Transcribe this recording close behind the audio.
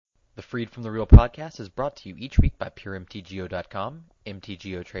The Freed from the Real podcast is brought to you each week by PureMTGO.com,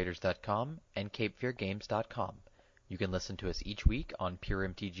 MTGOTraders.com, and CapeFearGames.com. You can listen to us each week on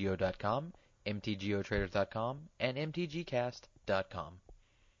PureMTGO.com, MTGOTraders.com, and MTGCast.com.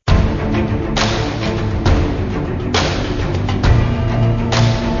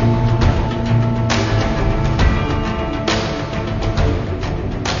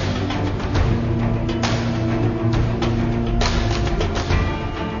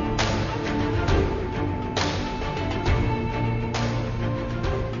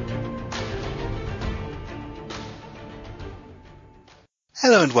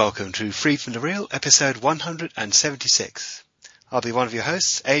 Hello and welcome to Free from the Real, episode 176. I'll be one of your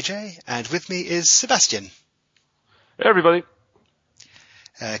hosts, AJ, and with me is Sebastian. Hey everybody.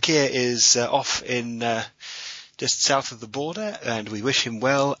 Kia is off in just south of the border, and we wish him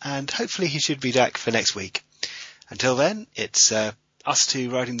well, and hopefully he should be back for next week. Until then, it's us two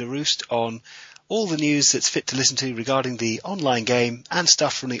riding the roost on all the news that's fit to listen to regarding the online game and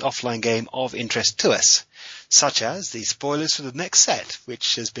stuff from the offline game of interest to us, such as the spoilers for the next set,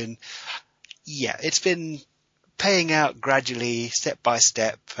 which has been, it's been paying out gradually, step by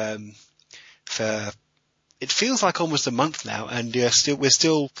step, for it feels like almost a month now, and we're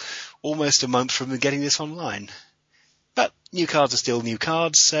still almost a month from getting this online. But new cards are still new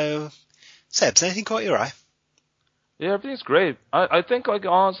cards, so Sebs, anything caught your eye? Yeah, everything's great. I think,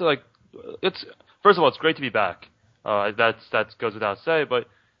 honestly, it's first of all, it's great to be back. That goes without saying, but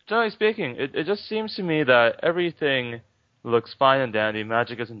generally speaking, it just seems to me that everything looks fine and dandy.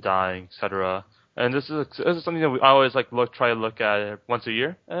 Magic isn't dying, etc. And this is something that I always try to look at once a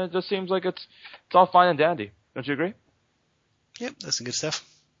year, and it just seems like it's all fine and dandy. Don't you agree? Yep, that's some good stuff.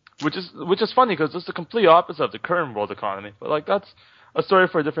 Which is funny because it's the complete opposite of the current world economy. But that's a story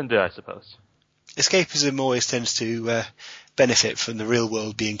for a different day, I suppose. Escapism always tends to benefit from the real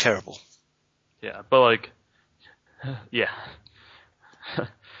world being terrible. Yeah, but yeah,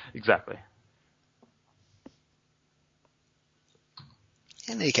 exactly.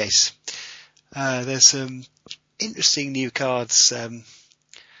 In any case, there's some interesting new cards on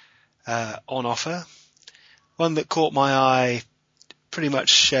offer. One that caught my eye pretty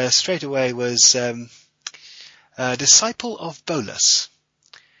much straight away was Disciple of Bolas,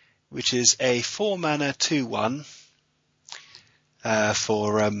 which is a 4-mana 2/1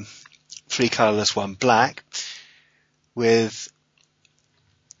 for 3 colourless, 1 black, with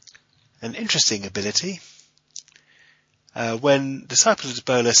an interesting ability. When Disciple of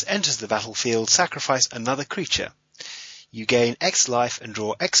Bolas enters the battlefield, sacrifice another creature. You gain X life and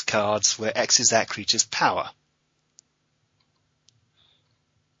draw X cards, where X is that creature's power.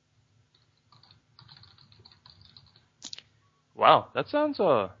 Wow, that sounds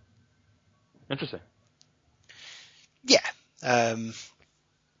interesting. Yeah.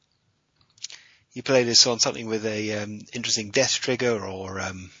 You play this on something with a interesting death trigger, or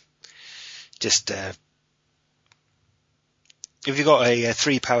just if you've got a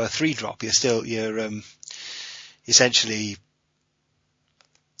 3 power 3 drop, you're essentially,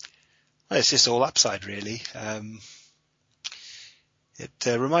 well, it's just all upside really. It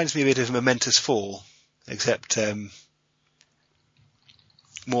reminds me a bit of Momentous Fall, except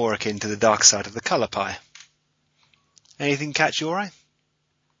more akin to the dark side of the colour pie. Anything catch your eye?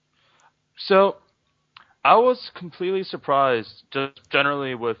 So, I was completely surprised just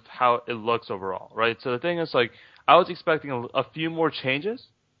generally with how it looks overall, right? So the thing is, I was expecting a few more changes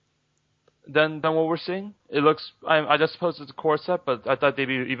than what we're seeing. It looks, I just suppose it's a core set, but I thought they'd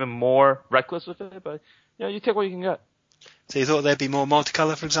be even more reckless with it, but, you take what you can get. So you thought there'd be more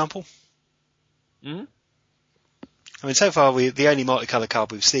multicolour, for example? Mm-hmm. I mean, so far the only multicolour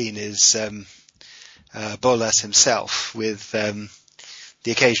card we've seen is Bolas himself, with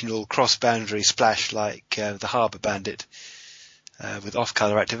the occasional cross-boundary splash like the Harbour Bandit with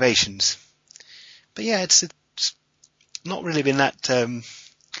off-colour activations. But yeah, it's not really been that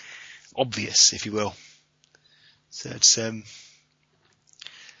obvious, if you will. So it's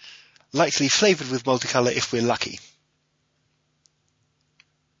likely flavoured with multicolour if we're lucky.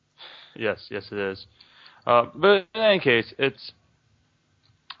 Yes, it is. But in any case,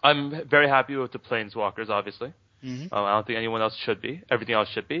 I'm very happy with the Planeswalkers, obviously. Mm-hmm. I don't think anyone else should be. Everything else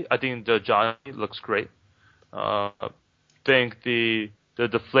should be. I think the Johnny looks great. Think the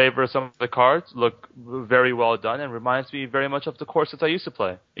flavor of some of the cards look very well done and reminds me very much of the core sets I used to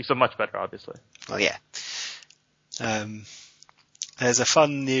play. Except much better, obviously. Oh yeah. There's a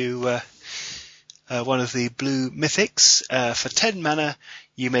fun new one of the blue mythics. For 10 mana,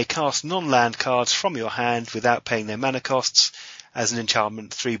 you may cast non-land cards from your hand without paying their mana costs as an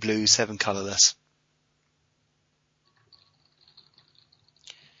enchantment, 3 blue, 7 colourless.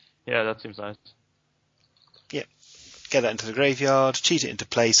 Yeah, that seems nice. Yep. Get that into the graveyard, cheat it into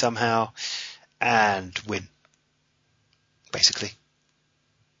play somehow, and win. Basically.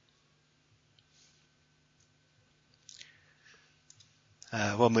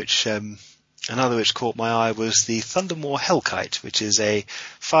 Another which caught my eye was the Thundermaw Hellkite, which is a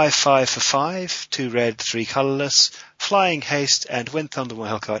 5/5 for 5, 2 red, 3 colourless, flying haste, and when Thundermaw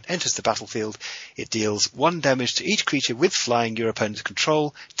Hellkite enters the battlefield, it deals 1 damage to each creature with flying your opponent's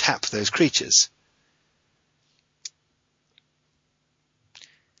control. Tap those creatures.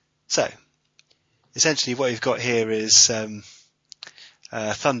 So, essentially what you've got here is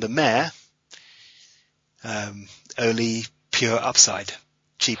Thunder Mare, only pure upside.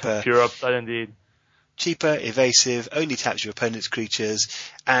 Cheaper. Pure upside indeed. Cheaper, evasive, only taps your opponent's creatures,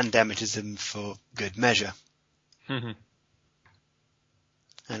 and damages them for good measure. And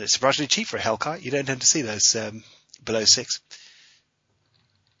it's surprisingly cheap for a Hellkite. You don't tend to see those below 6.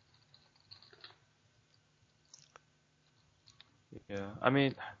 Yeah, I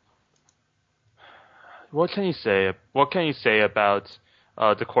mean, what can you say? What can you say about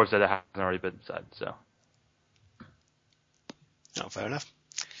the course that hasn't already been said? So. Oh, fair enough.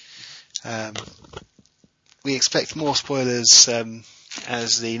 We expect more spoilers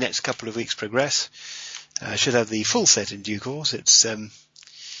as the next couple of weeks progress. Should have the full set in due course. It's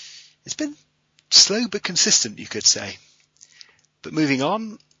been slow but consistent, you could say. But moving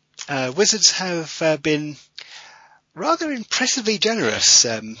on, Wizards have been rather impressively generous.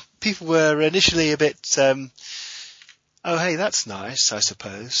 People were initially a bit, oh hey, that's nice, I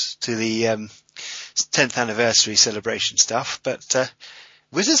suppose, to the 10th anniversary celebration stuff, but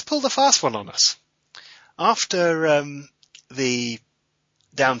Wizards pulled a fast one on us. After the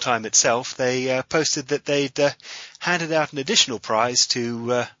downtime itself, they posted that they'd handed out an additional prize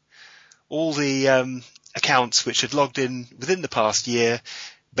to all the accounts which had logged in within the past year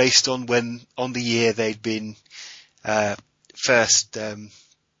based on the year they'd been first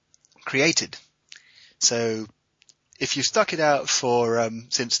created. So if you stuck it out for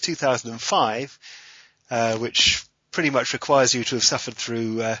since 2005, which pretty much requires you to have suffered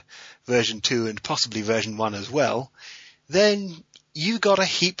through version 2 and possibly version 1 as well, then you got a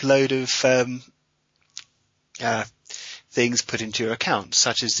heap load of things put into your account,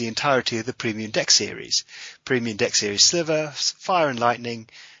 such as the entirety of the Premium Deck Series. Premium Deck Series Sliver, Fire and Lightning,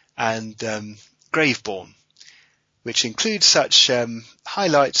 and Graveborn, which includes such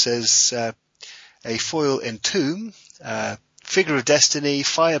highlights as a foil Entomb, Figure of Destiny,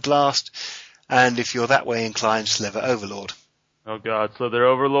 Fire Blast, and if you're that way inclined, Sliver Overlord. Oh god, Slither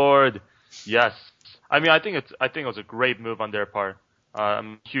Overlord. Yes. I mean, I think it was a great move on their part.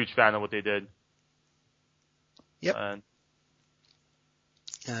 I'm a huge fan of what they did. Yep.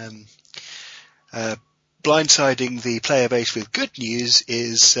 Blindsiding the player base with good news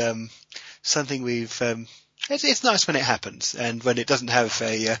is something we've... it's nice when it happens, and when it doesn't have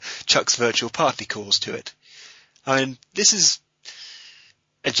a Chuck's Virtual Party cause to it. I mean, this is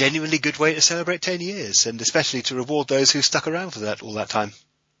a genuinely good way to celebrate 10 years, and especially to reward those who stuck around for all that time.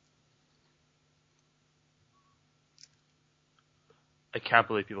 I can't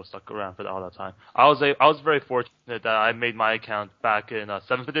believe people stuck around for all that time. I was very fortunate that I made my account back in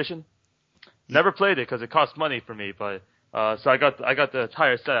 7th edition. Never played it because it cost money for me, but so I got the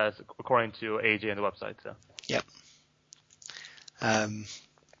entire set according to AJ and the website. So. Yep.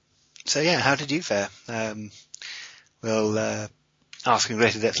 So yeah, how did you fare? We'll ask in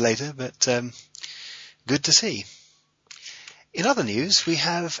greater depth later, but good to see. In other news, we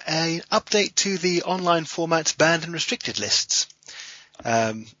have an update to the online format's banned and restricted lists.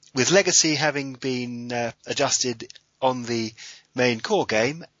 With Legacy having been adjusted on the main core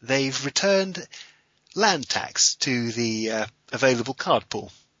game, they've returned land tax to the available card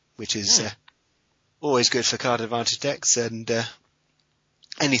pool, which is always good for card advantage decks and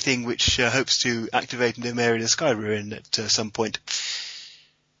anything which hopes to activate an Emerian Skyruin at some point.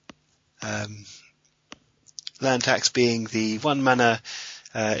 Land tax being the 1 mana,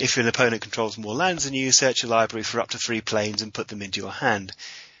 if an opponent controls more lands than you, search your library for up to 3 planes and put them into your hand,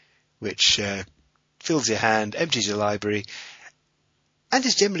 which fills your hand, empties your library, and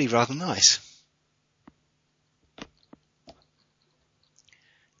is generally rather nice.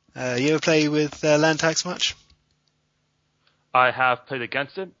 You ever play with land tax much? I have played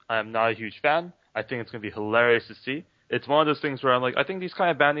against it. I am not a huge fan. I think it's going to be hilarious to see. It's one of those things where I'm like, I think these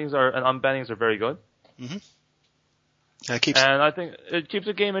kind of bannings and unbannings are very good. Mm-hmm. And I think it keeps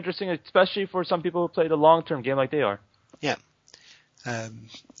the game interesting, especially for some people who play the long-term game like they are. Yeah.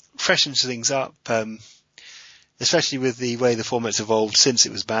 Freshens things up, especially with the way the format's evolved since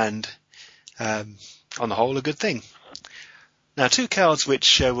it was banned. On the whole, a good thing. Now, 2 cards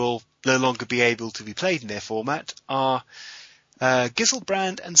which will no longer be able to be played in their format are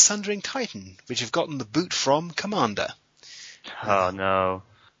Giselbrand and Sundering Titan, which have gotten the boot from Commander. Oh no.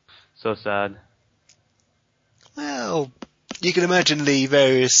 So sad. Well, you can imagine the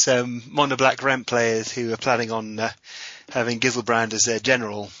various Mono Black ramp players who are planning on having Giselbrand as their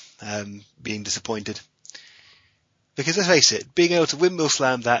general being disappointed. Because let's face it, being able to windmill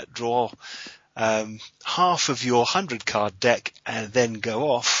slam that, draw half of your 100 card deck and then go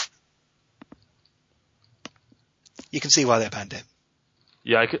off, you can see why they banned it.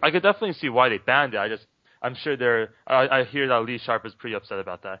 Yeah, I could definitely see why they banned it. I'm sure I hear that Lee Sharp is pretty upset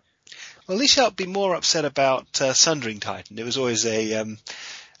about that. Well, Lee Sharp would be more upset about Sundering Titan. It was always a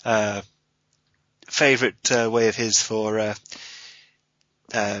favourite way of his for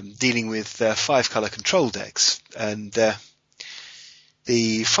dealing with 5-colour control decks. And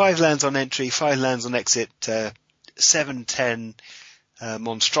the 5 lands on entry, 5 lands on exit, 7-10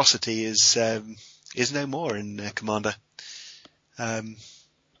 monstrosity is no more in Commander.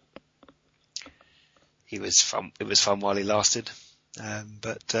 It was fun while he lasted,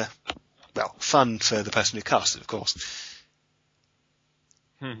 but fun for the person who cast it, of course.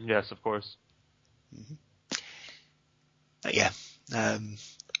 Yes, of course. Mm-hmm. But yeah,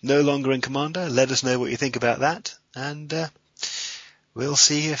 no longer in Commander. Let us know what you think about that, and we'll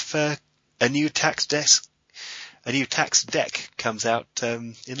see if a new tax deck comes out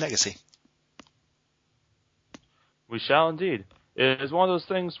in Legacy. We shall indeed. It is one of those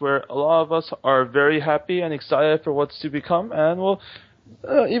things where a lot of us are very happy and excited for what's to become, and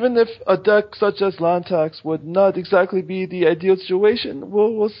even if a deck such as Lantax would not exactly be the ideal situation,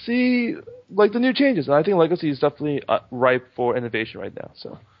 we'll see the new changes. And I think Legacy is definitely ripe for innovation right now.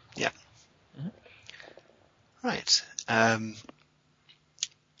 So yeah, right.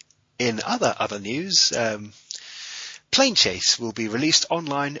 In other news, Plane Chase will be released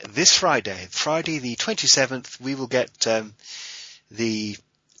online this Friday. Friday the 27th, we will get the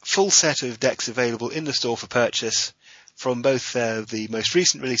full set of decks available in the store for purchase from both the most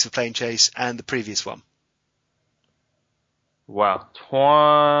recent release of Plane Chase and the previous one. Wow,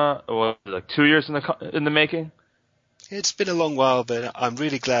 2 years in the making? It's been a long while, but I'm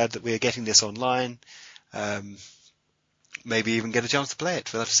really glad that we are getting this online. Maybe even get a chance to play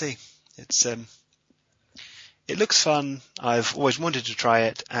it. We'll have to see. It looks fun. I've always wanted to try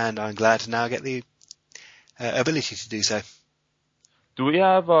it, and I'm glad to now get the ability to do so. Do you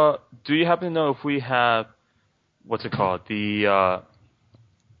happen to know if we have, what's it called, if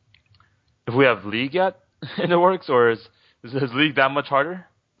we have League yet in the works, or is League that much harder?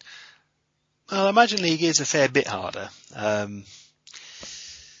 Well, I imagine League is a fair bit harder.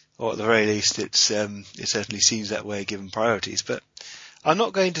 Or at the very least, it certainly seems that way given priorities. But I'm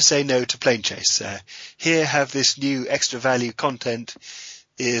not going to say no to Plane Chase. Here, have this new extra value content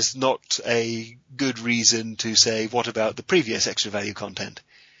is not a good reason to say, what about the previous extra value content?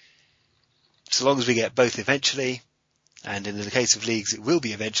 So long as we get both eventually, and in the case of Leagues, it will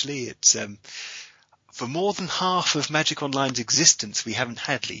be eventually. It's for more than half of Magic Online's existence, we haven't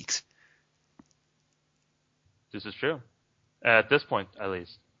had Leagues. This is true. At this point, at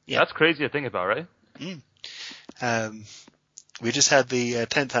least. Yeah. That's crazy to think about, right? We just had the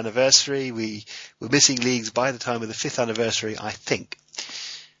 10th anniversary. We were missing Leagues by the time of the 5th anniversary, I think.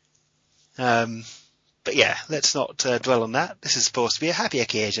 But yeah, let's not dwell on that. This is supposed to be a happy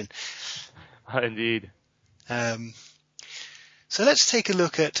occasion. Indeed. So let's take a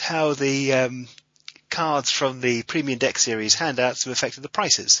look at how the cards from the Premium Deck Series handouts have affected the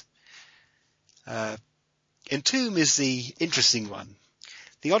prices. Entomb is the interesting one.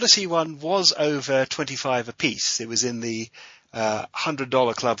 The Odyssey one was over $25 a piece. It was in the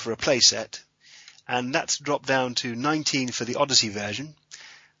 $100 club for a playset, and that's dropped down to $19 for the Odyssey version,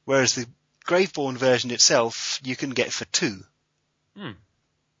 whereas the Graveborn version itself you can get for $2.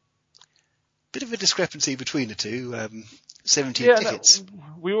 Bit of a discrepancy between the two. 17 tickets.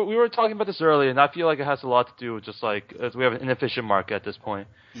 We were talking about this earlier, and I feel like it has a lot to do with just as we have an inefficient market at this point.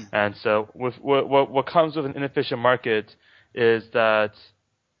 And so with what comes with an inefficient market is that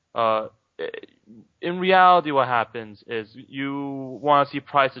in reality what happens is you want to see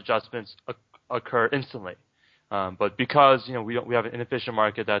price adjustments occur instantly. But because we have an inefficient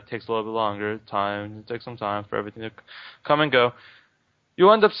market that takes a little bit longer time, it takes some time for everything to come and go.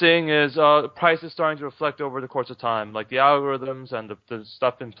 You'll end up seeing is prices starting to reflect over the course of time. Like the algorithms and the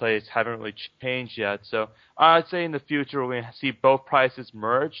stuff in place haven't really changed yet. So I'd say in the future we're going to see both prices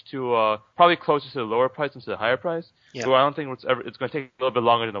merge to probably closer to the lower price than to the higher price. Yeah. So I don't think it's going to take a little bit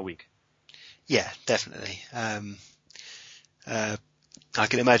longer than a week. Yeah, definitely. I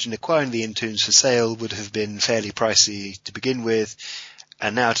can imagine acquiring the Intoons for sale would have been fairly pricey to begin with,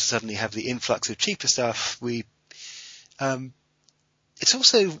 and now to suddenly have the influx of cheaper stuff, it's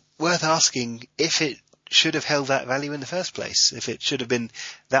also worth asking if it should have held that value in the first place, if it should have been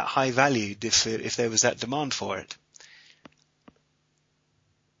that high valued, if there was that demand for it.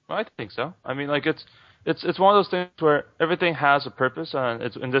 I think so. I mean, like it's one of those things where everything has a purpose, and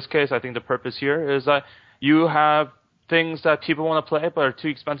in this case, I think the purpose here is that you have things that people want to play but are too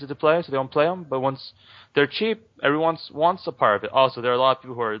expensive to play, so they don't play them. But once they're cheap, everyone wants a part of it. Also, there are a lot of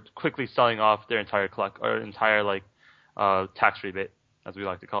people who are quickly selling off their entire tax rebate, as we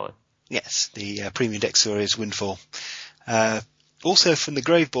like to call it. Yes, the Premium Deck Series Windfall. Also from the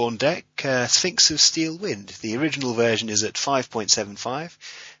Graveborn deck, Sphinx of Steel Wind. The original version is at 5.75.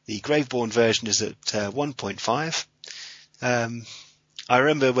 The Graveborn version is at 1.5. I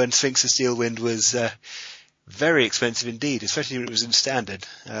remember when Sphinx of Steel Wind was very expensive indeed, especially when it was in standard.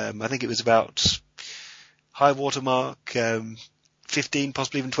 I think it was about high water mark 15,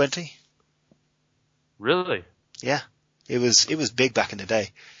 possibly even 20. Really? Yeah, it was big back in the day.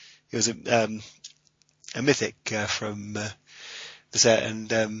 It was a mythic from the set,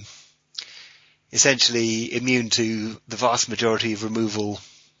 and essentially immune to the vast majority of removal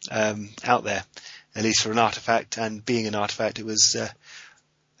out there, at least for an artifact. And being an artifact, it was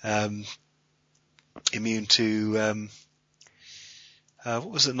immune to what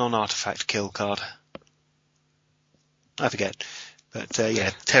was the non-artifact kill card? I forget, but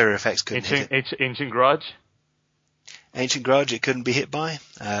terror effects couldn't hit it. Ancient Grudge. Ancient Grudge, it couldn't be hit by.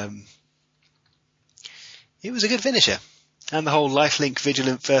 It was a good finisher. And the whole lifelink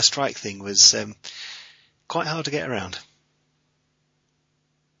vigilant first strike thing was quite hard to get around.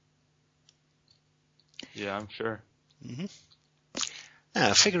 Yeah, I'm sure. Mm-hmm.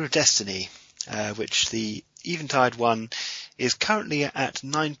 Now, Figure of Destiny, which the Eventide one is currently at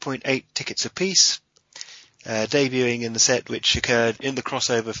 9.8 tickets apiece, debuting in the set which occurred in the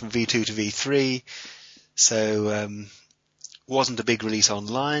crossover from V2 to V3, so wasn't a big release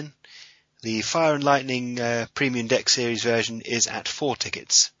online. The Fire and Lightning Premium Deck Series version is at 4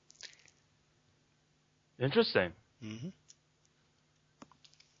 tickets. Interesting. Mm-hmm.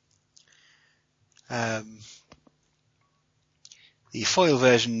 The foil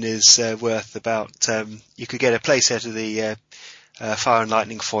version is worth about, you could get a playset of the Fire and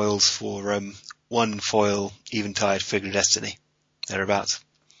Lightning foils for 1 foil Eventide Figure of Destiny, thereabouts.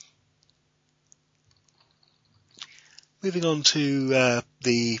 Moving on to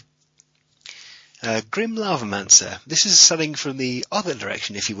the Grim Lavamancer. This is selling from the other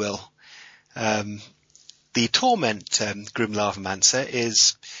direction, if you will. The Torment Grim Lavamancer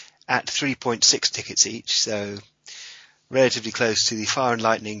is at 3.6 tickets each, so relatively close to the Fire and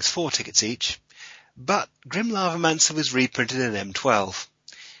Lightning's 4 tickets each. But Grim Lavamancer was reprinted in M12,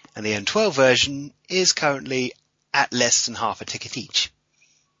 and the M12 version is currently at less than half a ticket each.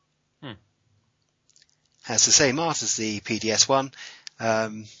 Has the same art as the PDS one,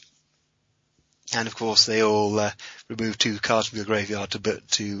 and of course they all remove 2 cards from your graveyard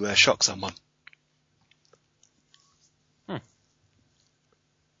to shock someone.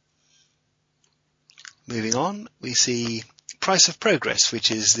 Moving on, we see Price of Progress,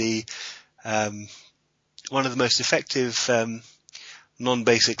 which is the one of the most effective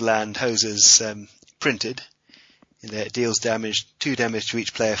non-basic land hosers printed. It deals 2 damage to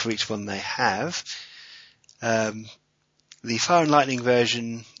each player for each one they have. The Fire and Lightning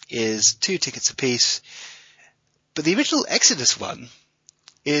version is 2 tickets apiece, but the original Exodus one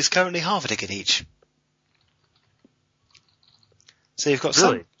is currently half a ticket each. So you've got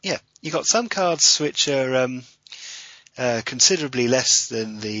you've got some cards which are considerably less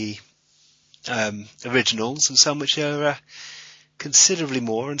than the originals, and some which are considerably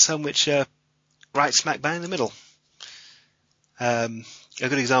more, and some which are right smack bang in the middle. A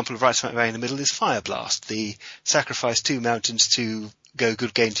good example of right smack bang in the middle is Fire Blast, the sacrifice 2 mountains to go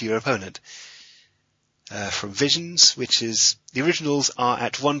good gain to your opponent. From Visions, which is, the originals are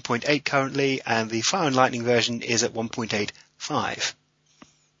at 1.8 currently, and the Fire and Lightning version is at 1.85.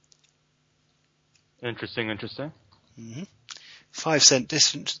 Interesting. Mm-hmm. 5 cent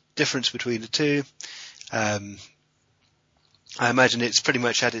difference between the two. I imagine it's pretty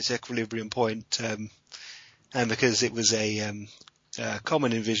much at its equilibrium point, and because it was a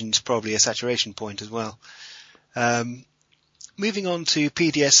common in Visions, probably a saturation point as well. Moving on to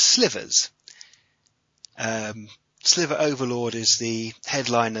PDS Slivers. Sliver Overlord is the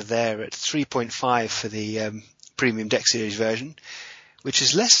headliner there at 3.5 for the Premium Deck Series version, which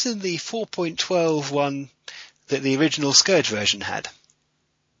is less than the 4.12 one that the original Scourge version had.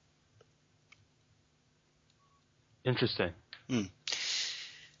 Interesting.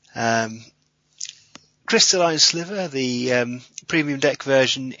 Crystalline Sliver, the premium deck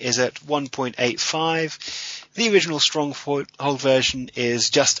version, is at 1.85. The original Stronghold version is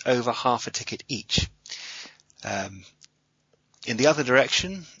just over half a ticket each. In the other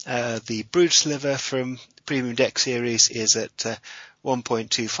direction, the Brood Sliver from Premium Deck Series is at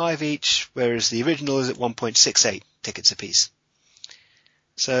 1.25 each, whereas the original is at 1.68 tickets apiece.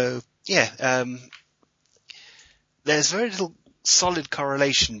 So, yeah, there's very little solid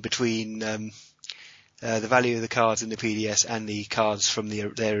correlation between the value of the cards in the PDS and the cards from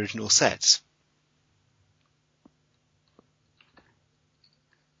their original sets.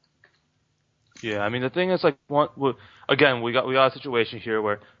 Yeah, I mean the thing is, like, again, we got a situation here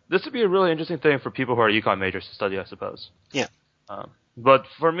where this would be a really interesting thing for people who are econ majors to study, I suppose. Yeah. But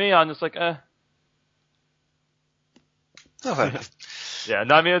for me, I'm just like, Oh, fair enough. Yeah,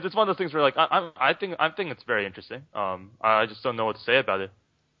 no, I mean it's one of those things where, like, I think it's very interesting. I just don't know what to say about it.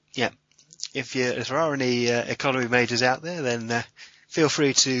 Yeah. If there are any economy majors out there, then feel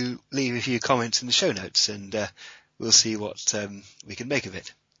free to leave a few comments in the show notes, and we'll see what we can make of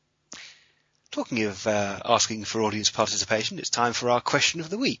it. Talking of asking for audience participation, it's time for our question of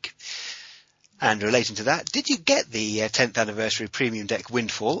the week. And relating to that, did you get the 10th anniversary premium deck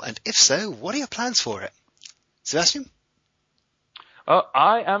Windfall? And if so, what are your plans for it? Sebastian?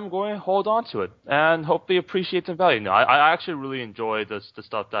 I am going to hold on to it and hopefully appreciate the value. No, I actually really enjoy the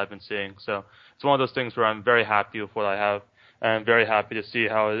stuff that I've been seeing. So it's one of those things where I'm very happy with what I have and very happy to see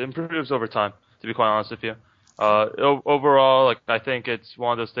how it improves over time, to be quite honest with you. Overall, like, I think it's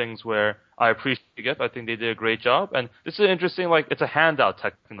one of those things where I appreciate the gift. I think they did a great job. And this is interesting, like, it's a handout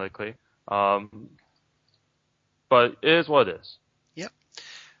technically. But it is what it is. Yep.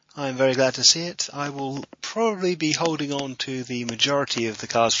 I'm very glad to see it. I will probably be holding on to the majority of the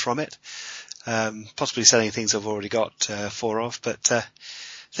cards from it. Possibly selling things I've already got 4 of, but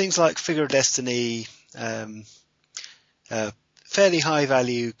things like Figure of Destiny, fairly high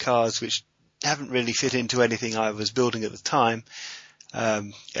value cards which haven't really fit into anything I was building at the time,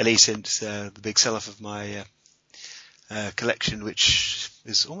 at least since the big sell-off of my collection, which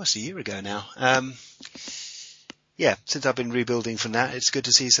is almost a year ago now. Yeah, since I've been rebuilding from that, it's good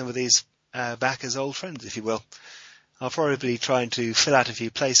to see some of these back as old friends, if you will. I'll probably be trying to fill out a few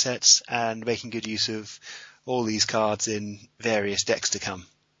play sets and making good use of all these cards in various decks to come.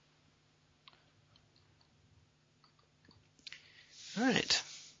 Right.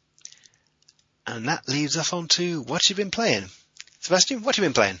 And that leads us on to what you've been playing. Sebastian, what have you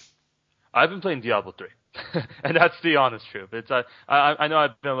been playing? I've been playing Diablo 3. And that's the honest truth. It's I know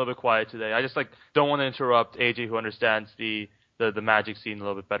I've been a little bit quiet today. I just, like, don't want to interrupt AJ, who understands the magic scene a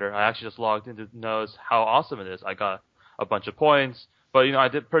little bit better. I actually just logged in to know how awesome it is. I got a bunch of points, but, you know, I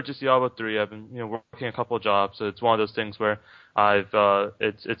did purchase Diablo 3. I've been, you know, working a couple of jobs, so it's one of those things where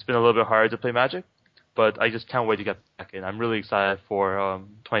it's been a little bit hard to play Magic, but I just can't wait to get back in. I'm really excited for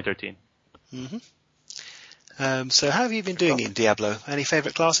 2013. Mm-hmm. So how have you been doing in Diablo? Any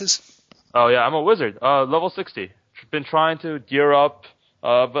favorite classes? Oh yeah, I'm a wizard. Level 60. Been trying to gear up,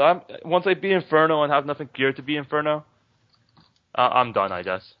 but once I beat Inferno and have nothing geared to be Inferno, I'm done, I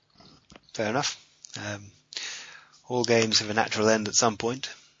guess. Fair enough. All games have a natural end at some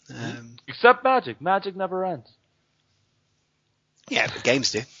point. Except Magic. Magic never ends. Yeah, but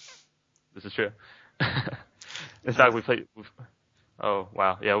games do. This is true. In fact, we played. Oh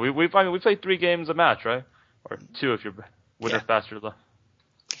wow, yeah, we played 3 games a match, right? Or 2 if you're winner faster left.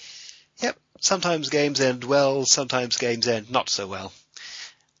 Yep. Sometimes games end well, sometimes games end not so well.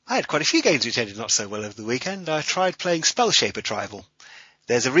 I had quite a few games which ended not so well over the weekend. I tried playing Spellshaper Tribal.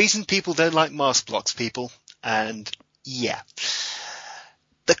 There's a reason people don't like mask blocks, people, and yeah.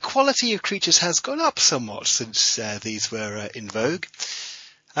 The quality of creatures has gone up somewhat since these were in vogue.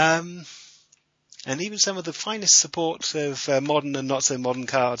 And even some of the finest support of modern and not so modern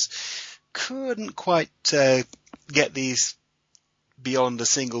cards couldn't quite get these beyond a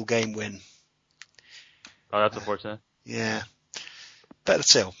single game win. Oh, that's unfortunate. Yeah. But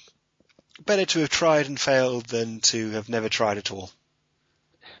still, better to have tried and failed than to have never tried at all.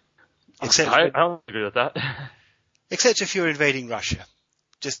 Except I don't agree with that. Except if you're invading Russia.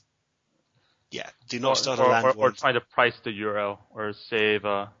 Just, yeah, do not start a land war. Or trying to price the euro or save,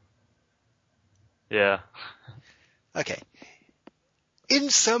 yeah. Okay. In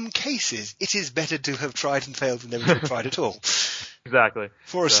some cases, it is better to have tried and failed than never to have tried at all. Exactly.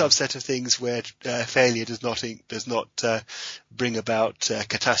 For a subset of things where failure does not bring about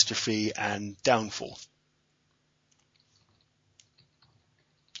catastrophe and downfall.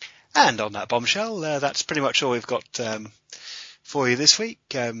 And on that bombshell, that's pretty much all we've got for you this week.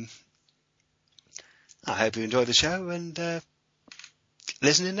 I hope you enjoyed the show and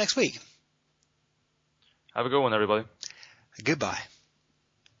listen in next week. Have a good one, everybody. Goodbye.